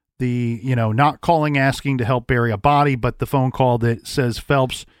 The, not calling, asking to help bury a body, but the phone call that says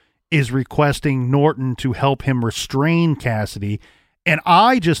Phelps is requesting Norton to help him restrain Cassidy. And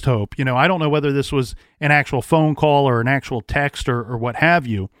I just hope, I don't know whether this was an actual phone call or an actual text or what have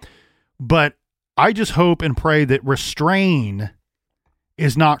you, but I just hope and pray that restrain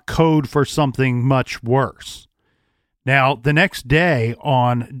is not code for something much worse. Now, the next day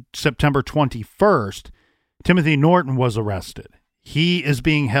on September 21st, Timothy Norton was arrested. He is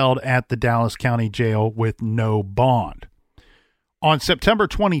being held at the Dallas County Jail with no bond. On September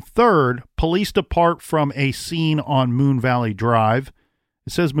 23rd, police depart from a scene on Moon Valley Drive.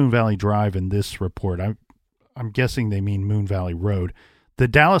 It says Moon Valley Drive in this report. I'm guessing they mean Moon Valley Road. The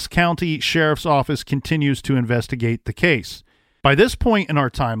Dallas County Sheriff's Office continues to investigate the case. By this point in our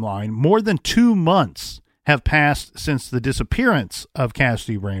timeline, more than 2 months have passed since the disappearance of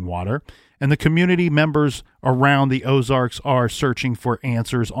Cassidy Rainwater, and the community members around the Ozarks are searching for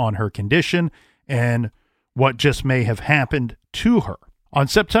answers on her condition and what just may have happened to her. On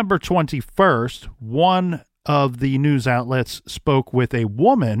September 21st, one of the news outlets spoke with a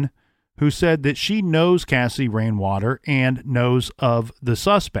woman who said that she knows Cassidy Rainwater and knows of the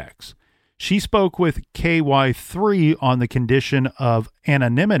suspects. She spoke with KY3 on the condition of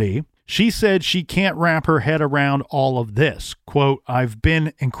anonymity. She said she can't wrap her head around all of this. Quote, "I've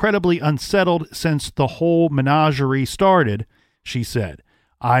been incredibly unsettled since the whole menagerie started," she said.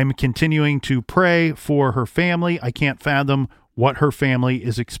 "I'm continuing to pray for her family. I can't fathom what her family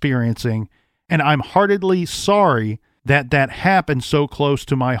is experiencing, and I'm heartedly sorry that happened so close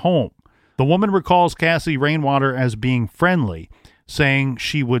to my home." The woman recalls Cassidy Rainwater as being friendly, saying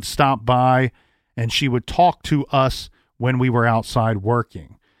she would stop by and she would talk to us when we were outside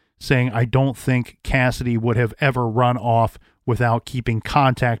working, saying, "I don't think Cassidy would have ever run off without keeping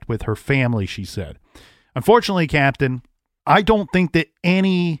contact with her family," she said. Unfortunately, Captain, I don't think that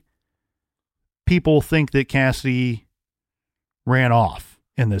any people think that Cassidy ran off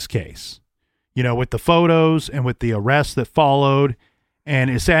in this case. You know, with the photos and with the arrest that followed, and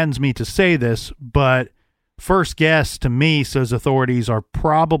it saddens me to say this, but first guess to me says authorities are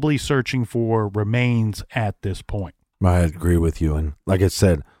probably searching for remains at this point. I agree with you. And like I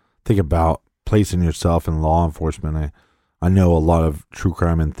said, think about placing yourself in law enforcement. I know a lot of true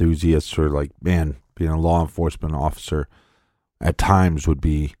crime enthusiasts are like, man, being a law enforcement officer at times would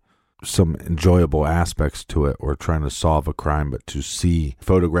be some enjoyable aspects to it, or trying to solve a crime, but to see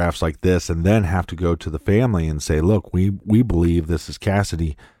photographs like this and then have to go to the family and say, look, we believe this is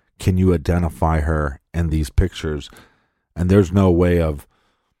Cassidy. Can you identify her in these pictures? And there's no way of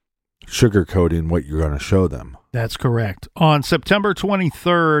sugarcoating what you're going to show them. That's correct. On September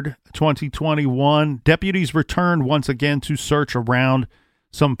 23rd, 2021, deputies returned once again to search around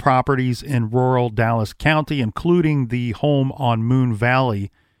some properties in rural Dallas County, including the home on Moon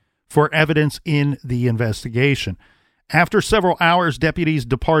Valley, for evidence in the investigation. After several hours, deputies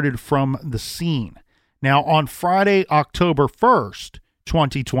departed from the scene. Now, on Friday, October 1st,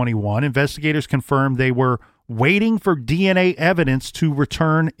 2021, investigators confirmed they were waiting for DNA evidence to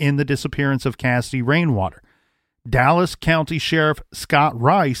return in the disappearance of Cassidy Rainwater. Dallas County Sheriff Scott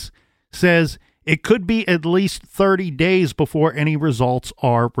Rice says it could be at least 30 days before any results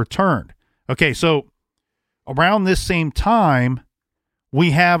are returned. Okay, so around this same time,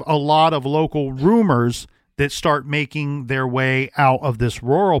 we have a lot of local rumors that start making their way out of this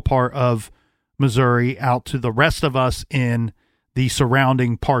rural part of Missouri out to the rest of us in the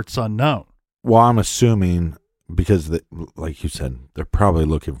surrounding parts unknown. Well, I'm assuming because, like you said, they're probably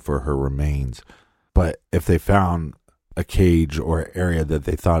looking for her remains. But if they found a cage or area that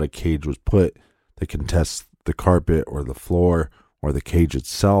they thought a cage was put, they can test the carpet or the floor or the cage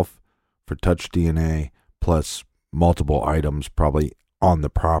itself for touch DNA, plus multiple items probably on the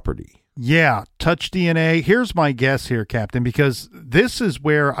property. Yeah, touch DNA. Here's my guess here, Captain, because this is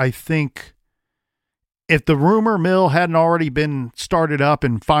where I think if the rumor mill hadn't already been started up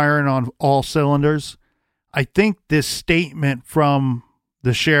and firing on all cylinders, I think this statement from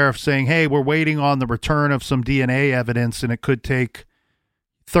the sheriff saying, hey, we're waiting on the return of some DNA evidence and it could take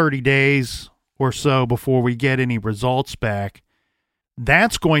 30 days or so before we get any results back,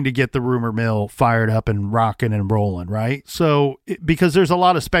 that's going to get the rumor mill fired up and rocking and rolling, right? So, because there's a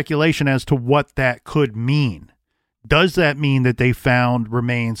lot of speculation as to what that could mean. Does that mean that they found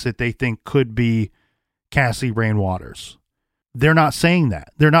remains that they think could be Cassidy Rainwater's? They're not saying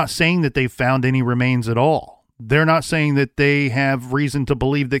that. They're not saying that they found any remains at all. They're not saying that they have reason to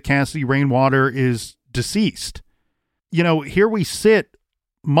believe that Cassidy Rainwater is deceased. You know, here we sit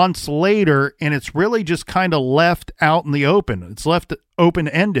months later, and it's really just kind of left out in the open. It's left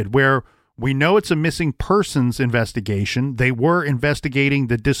open-ended, where we know it's a missing persons investigation. They were investigating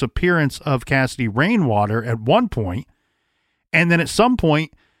the disappearance of Cassidy Rainwater at one point, and then at some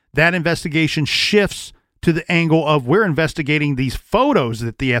point, that investigation shifts to the angle of we're investigating these photos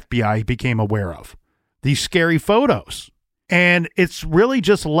that the FBI became aware of, these scary photos. And it's really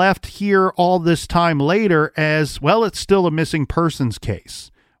just left here all this time later as, well, it's still a missing persons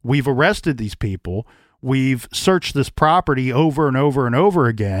case. We've arrested these people. We've searched this property over and over and over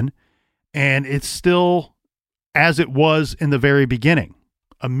again. And it's still as it was in the very beginning,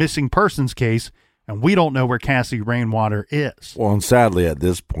 a missing persons case. And we don't know where Cassidy Rainwater is. Well, and sadly, at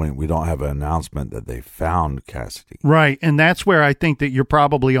this point, we don't have an announcement that they found Cassidy. Right. And that's where I think that you're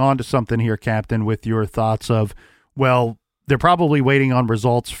probably onto something here, Captain, with your thoughts of, well, they're probably waiting on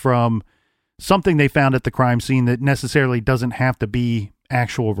results from something they found at the crime scene that necessarily doesn't have to be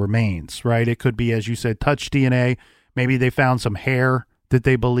actual remains, right? It could be, as you said, touch DNA. Maybe they found some hair that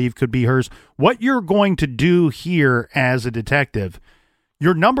they believe could be hers. What you're going to do here as a detective,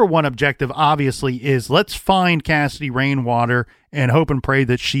 your number one objective, obviously, is let's find Cassidy Rainwater and hope and pray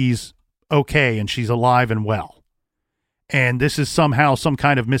that she's okay and she's alive and well. And this is somehow some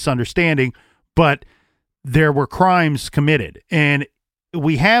kind of misunderstanding, but there were crimes committed. And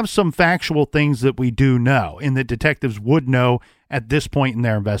we have some factual things that we do know and that detectives would know at this point in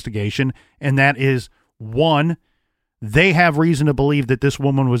their investigation. And that is, one, they have reason to believe that this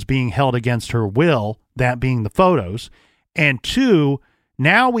woman was being held against her will, that being the photos. And two,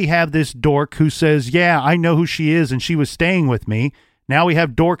 now we have this dork who says, yeah, I know who she is and she was staying with me. Now we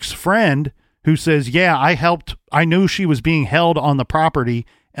have Dork's friend who says, yeah, I knew she was being held on the property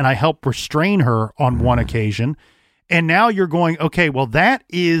and I helped restrain her on one occasion. And now you're going, okay, well, that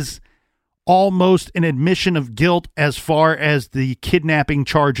is almost an admission of guilt as far as the kidnapping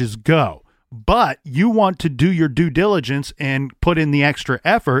charges go. But you want to do your due diligence and put in the extra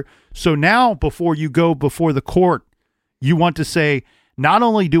effort. So now before you go before the court, you want to say, not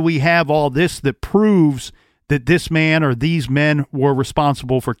only do we have all this that proves that this man or these men were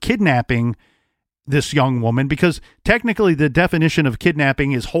responsible for kidnapping this young woman, because technically the definition of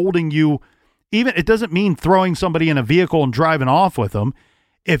kidnapping is holding you, even it doesn't mean throwing somebody in a vehicle and driving off with them.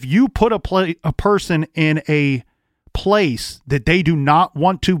 If you put a person in a place that they do not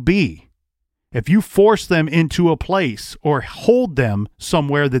want to be, if you force them into a place or hold them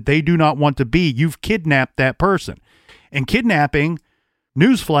somewhere that they do not want to be, you've kidnapped that person. And kidnapping,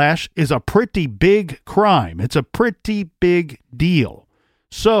 newsflash, is a pretty big crime. It's a pretty big deal.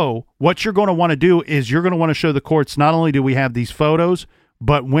 So what you're going to want to do is you're going to want to show the courts, not only do we have these photos,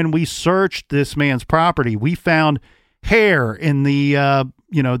 but when we searched this man's property, we found hair in the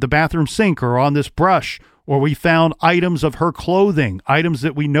bathroom sink or on this brush, or we found items of her clothing, items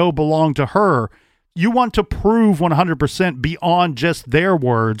that we know belong to her. You want to prove 100% beyond just their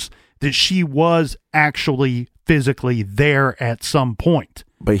words that she was actually physically there at some point.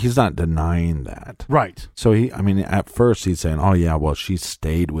 But he's not denying that. Right. So at first he's saying, oh yeah, well, she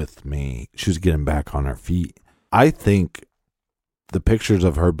stayed with me. She was getting back on her feet. I think the pictures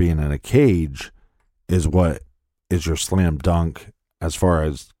of her being in a cage is what is your slam dunk as far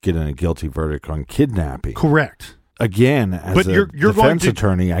as getting a guilty verdict on kidnapping. Correct. Again, as a defense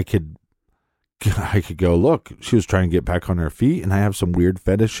attorney, I could go, look, she was trying to get back on her feet, and I have some weird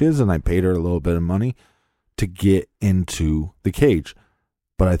fetishes, and I paid her a little bit of money to get into the cage.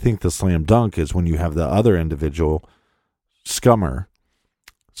 But I think the slam dunk is when you have the other individual, Scum 1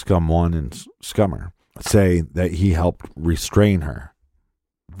 and Scummer, say that he helped restrain her.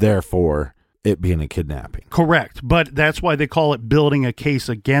 Therefore, it being a kidnapping. Correct. But that's why they call it building a case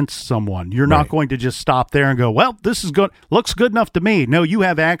against someone. You're not going to just stop there and go, well, this is good. Looks good enough to me. No, you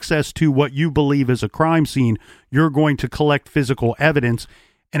have access to what you believe is a crime scene. You're going to collect physical evidence.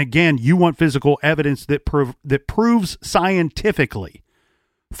 And again, you want physical evidence that proves scientifically.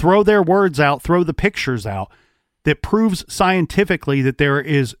 Throw their words out, throw the pictures out, that proves scientifically that there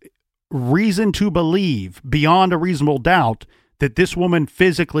is reason to believe beyond a reasonable doubt that this woman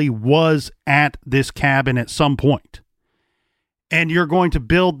physically was at this cabin at some point. And you're going to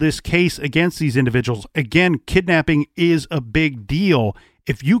build this case against these individuals. Again, kidnapping is a big deal.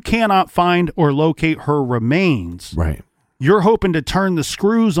 If you cannot find or locate her remains, right, you're hoping to turn the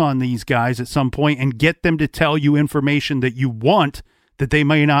screws on these guys at some point and get them to tell you information that you want that they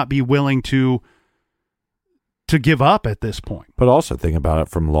may not be willing to give up at this point. But also think about it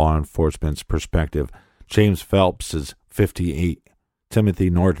from law enforcement's perspective. James Phelps is 58. Timothy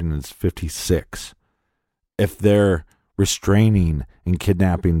Norton is 56. If they're restraining and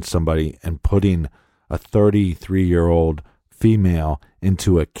kidnapping somebody and putting a 33-year-old female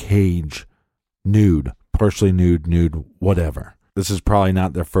into a cage, nude, partially nude, whatever. This is probably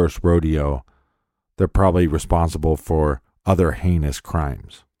not their first rodeo. They're probably responsible for other heinous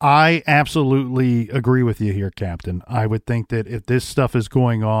crimes. I absolutely agree with you here, Captain. I would think that if this stuff is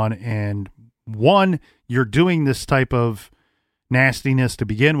going on and one, you're doing this type of nastiness to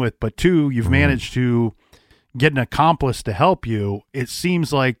begin with, but two, you've managed to get an accomplice to help you, it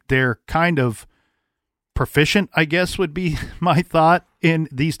seems like they're kind of proficient, I guess would be my thought, in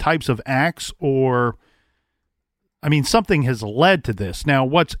these types of acts, or something has led to this. Now,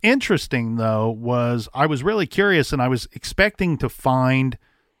 what's interesting, though, was I was really curious, and I was expecting to find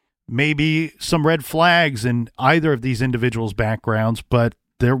maybe some red flags in either of these individuals' backgrounds, but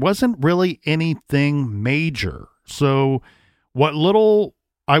there wasn't really anything major. So what little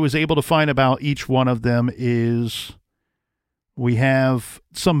I was able to find about each one of them is we have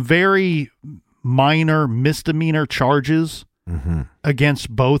some very minor misdemeanor charges against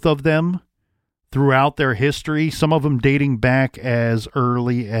both of them throughout their history, some of them dating back as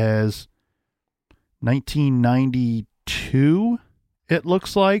early as 1992, it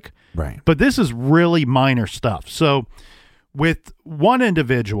looks like. Right. But this is really minor stuff. So with one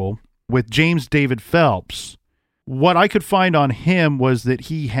individual, with James David Phelps, what I could find on him was that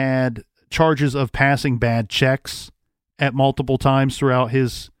he had charges of passing bad checks at multiple times throughout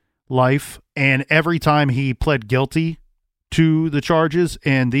his life, and every time he pled guilty to the charges,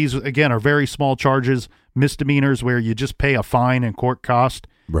 and these, again, are very small charges, misdemeanors where you just pay a fine and court cost.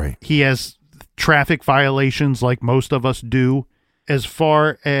 Right. He has traffic violations like most of us do. As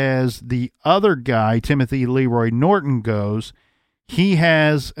far as the other guy, Timothy Leroy Norton, goes, he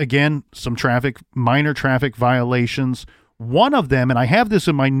has, again, some minor traffic violations. One of them, and I have this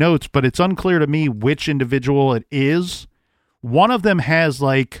in my notes, but it's unclear to me which individual it is. One of them has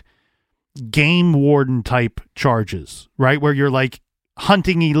like game warden type charges, right? Where you're like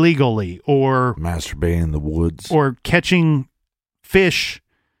hunting illegally or masturbating in the woods or catching fish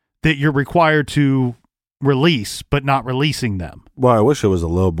that you're required to release, but not releasing them. Well, I wish it was a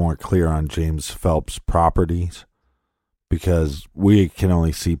little more clear on James Phelps' properties, because we can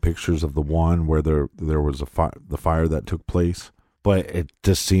only see pictures of the one where there was the fire that took place. But it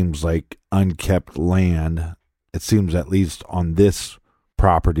just seems like unkept land. It seems, at least on this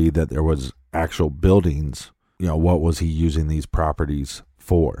property, that there was actual buildings. You know, what was he using these properties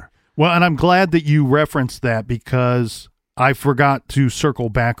for? Well, and I'm glad that you referenced that, because I forgot to circle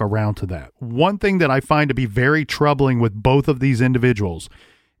back around to that. One thing that I find to be very troubling with both of these individuals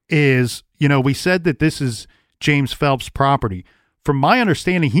is, you know, we said that this is James Phelps' property. From my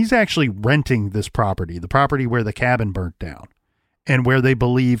understanding, he's actually renting this property, the property where the cabin burnt down and where they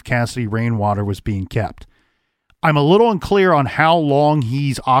believe Cassidy Rainwater was being kept. I'm a little unclear on how long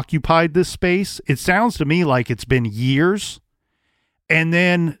he's occupied this space. It sounds to me like it's been years. And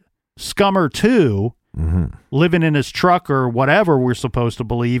then Scummer 2, living in his truck or whatever we're supposed to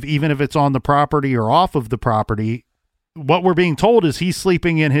believe, even if it's on the property or off of the property, what we're being told is he's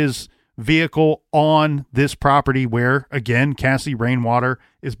sleeping in his vehicle on this property where, again, Cassidy Rainwater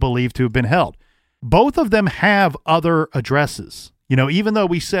is believed to have been held. Both of them have other addresses. You know, even though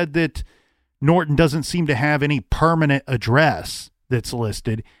we said that Norton doesn't seem to have any permanent address that's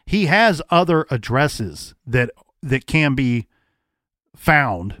listed, he has other addresses that can be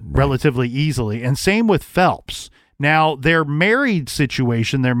found relatively easily. And same with Phelps. Now, their married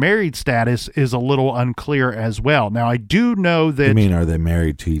situation, their married status is a little unclear as well. Now, I do know that... You mean, are they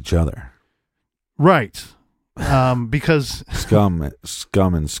married to each other? Right. Because... Scum and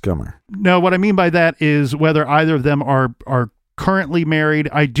Scummer. No, what I mean by that is whether either of them are currently married.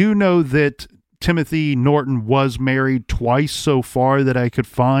 I do know that Timothy Norton was married twice so far that I could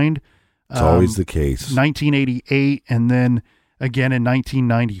find. It's always the case. 1988 and then again in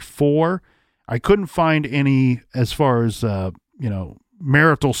 1994. I couldn't find any as far as,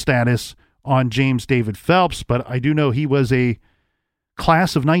 marital status on James David Phelps, but I do know he was a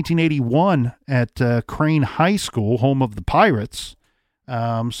class of 1981 at Crane High School, home of the Pirates.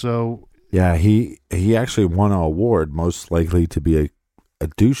 Yeah, he actually won an award, most likely to be a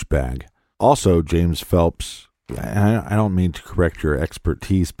douchebag. Also, James Phelps, I don't mean to correct your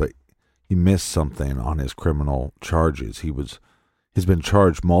expertise, but he missed something on his criminal charges. He's been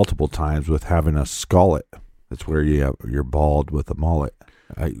charged multiple times with having a skullet. That's where you're bald with a mullet.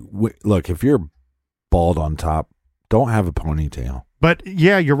 Look, if you're bald on top, don't have a ponytail. But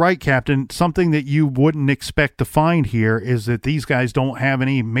yeah, you're right, Captain. Something that you wouldn't expect to find here is that these guys don't have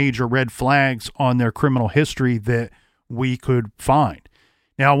any major red flags on their criminal history that we could find.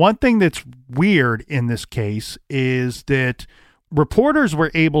 Now, one thing that's weird in this case is that reporters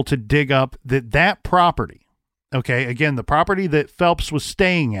were able to dig up that property. Okay, again, the property that Phelps was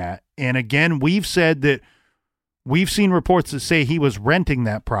staying at. And again, we've said that we've seen reports that say he was renting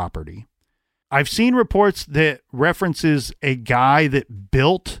that property. I've seen reports that references a guy that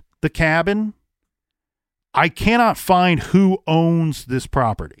built the cabin. I cannot find who owns this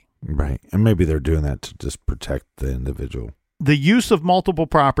property. Right. And maybe they're doing that to just protect the individual. The use of multiple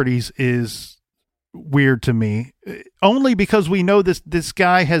properties is weird to me, only because we know this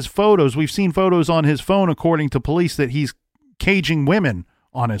guy has photos. We've seen photos on his phone, according to police, that he's caging women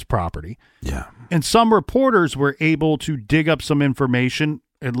on his property. Yeah. And some reporters were able to dig up some information,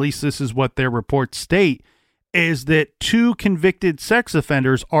 at least this is what their reports state, is that 2 convicted sex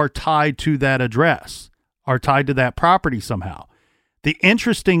offenders are tied to that address, are tied to that property somehow. The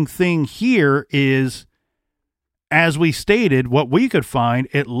interesting thing here is, as we stated, what we could find,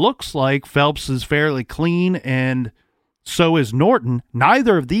 it looks like Phelps is fairly clean, and so is Norton.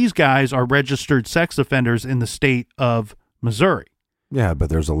 Neither of these guys are registered sex offenders in the state of Missouri. Yeah, but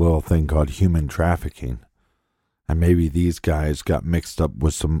there's a little thing called human trafficking. And maybe these guys got mixed up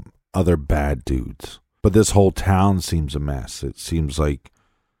with some other bad dudes. But this whole town seems a mess. It seems like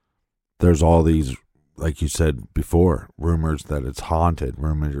there's all these, like you said before, rumors that it's haunted,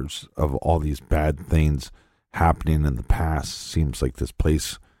 rumors of all these bad things happening in the past. Seems like this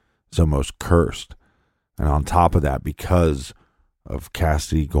place is almost cursed. And on top of that, because of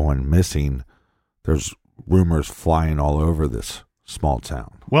Cassidy going missing, there's rumors flying all over this small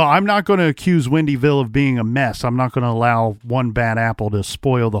town. Well, I'm not going to accuse Windyville of being a mess. I'm not going to allow one bad apple to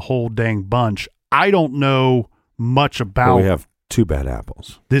spoil the whole dang bunch. I don't know much about we have 2 bad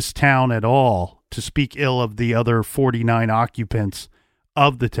apples. This town at all to speak ill of the other 49 occupants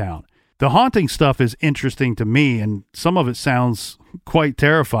of the town. The haunting stuff is interesting to me, and some of it sounds quite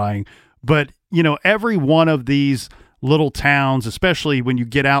terrifying. But, you know, every one of these little towns, especially when you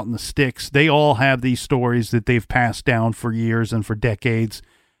get out in the sticks, they all have these stories that they've passed down for years and for decades.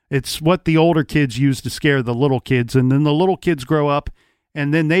 It's what the older kids use to scare the little kids, and then the little kids grow up,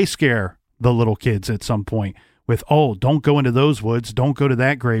 and then they scare the little kids at some point with, oh, don't go into those woods, don't go to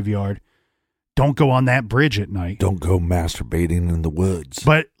that graveyard, don't go on that bridge at night. Don't go masturbating in the woods.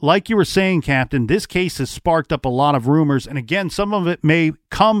 But like you were saying, Captain, this case has sparked up a lot of rumors. And again, some of it may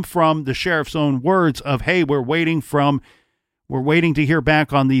come from the sheriff's own words of, hey, we're waiting to hear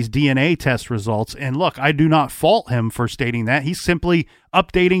back on these DNA test results. And look, I do not fault him for stating that. He's simply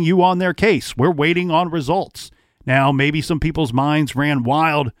updating you on their case. We're waiting on results. Now, maybe some people's minds ran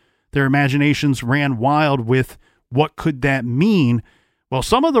wild. Their imaginations ran wild with what could that mean? Well,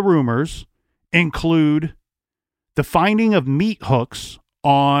 some of the rumors include the finding of meat hooks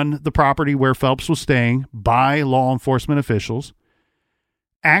on the property where Phelps was staying by law enforcement officials,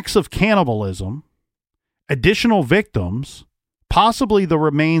 acts of cannibalism, additional victims, possibly the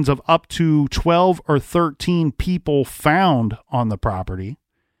remains of up to 12 or 13 people found on the property,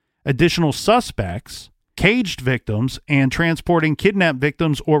 additional suspects, caged victims, and transporting kidnapped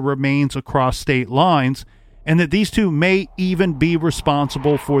victims or remains across state lines, and that these 2 may even be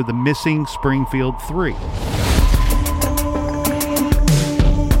responsible for the missing Springfield 3.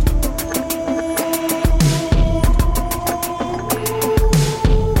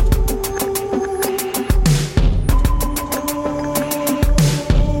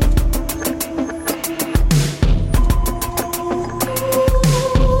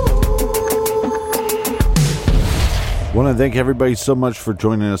 I want to thank everybody so much for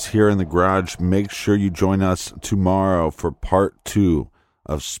joining us here in the garage. Make sure you join us tomorrow for part 2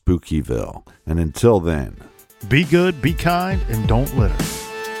 of Spookyville. And until then, be good, be kind, and don't litter.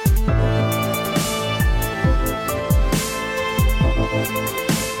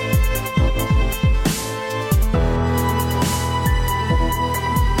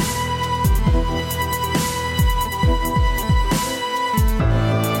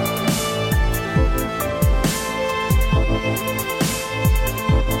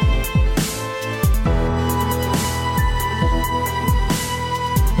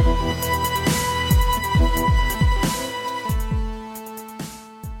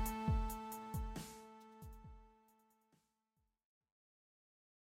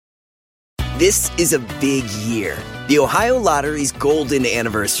 This is a big year. The Ohio Lottery's golden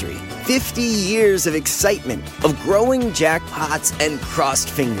anniversary. 50 years of excitement, of growing jackpots and crossed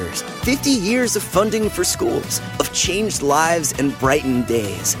fingers. 50 years of funding for schools, of changed lives and brightened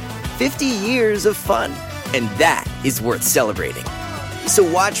days. 50 years of fun, and that is worth celebrating. So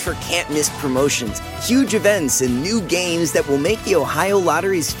watch for can't-miss promotions, huge events, and new games that will make the Ohio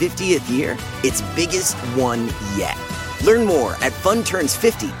Lottery's 50th year its biggest one yet. Learn more at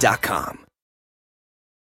funturns50.com.